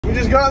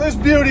got this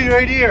beauty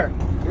right here.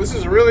 This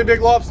is a really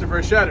big lobster for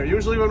a shedder.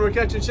 Usually when we're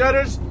catching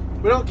shedders,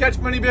 we don't catch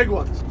many big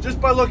ones.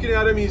 Just by looking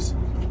at him, he's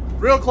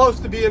real close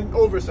to being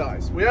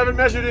oversized. We haven't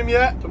measured him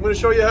yet. So I'm going to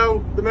show you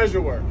how the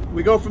measure works.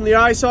 We go from the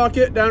eye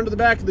socket down to the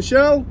back of the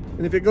shell,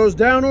 and if it goes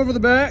down over the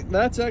back,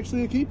 that's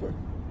actually a keeper.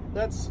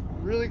 That's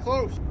really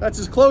close. That's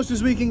as close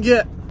as we can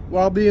get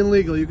while being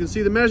legal. You can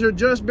see the measure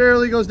just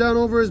barely goes down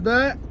over his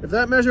back. If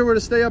that measure were to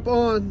stay up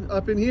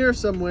in here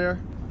somewhere,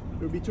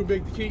 it would be too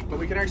big to keep, but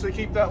we can actually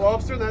keep that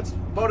lobster. That's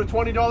about a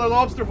 $20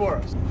 lobster for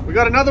us. We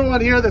got another one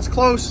here that's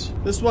close.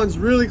 This one's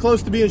really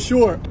close to being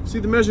short. See,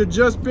 the measure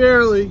just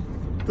barely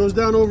goes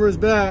down over his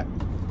back.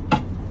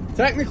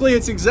 Technically,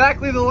 it's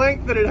exactly the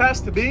length that it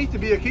has to be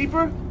a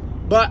keeper,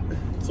 but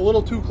it's a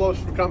little too close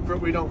for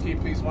comfort. We don't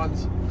keep these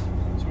ones,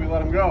 so we let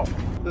them go.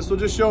 This will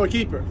just show a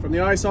keeper. From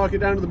the eye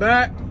socket down to the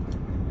back,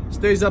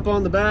 stays up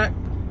on the back.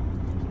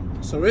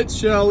 So its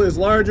shell is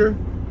larger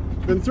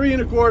than 3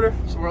 1/4,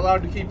 so we're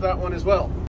allowed to keep that one as well.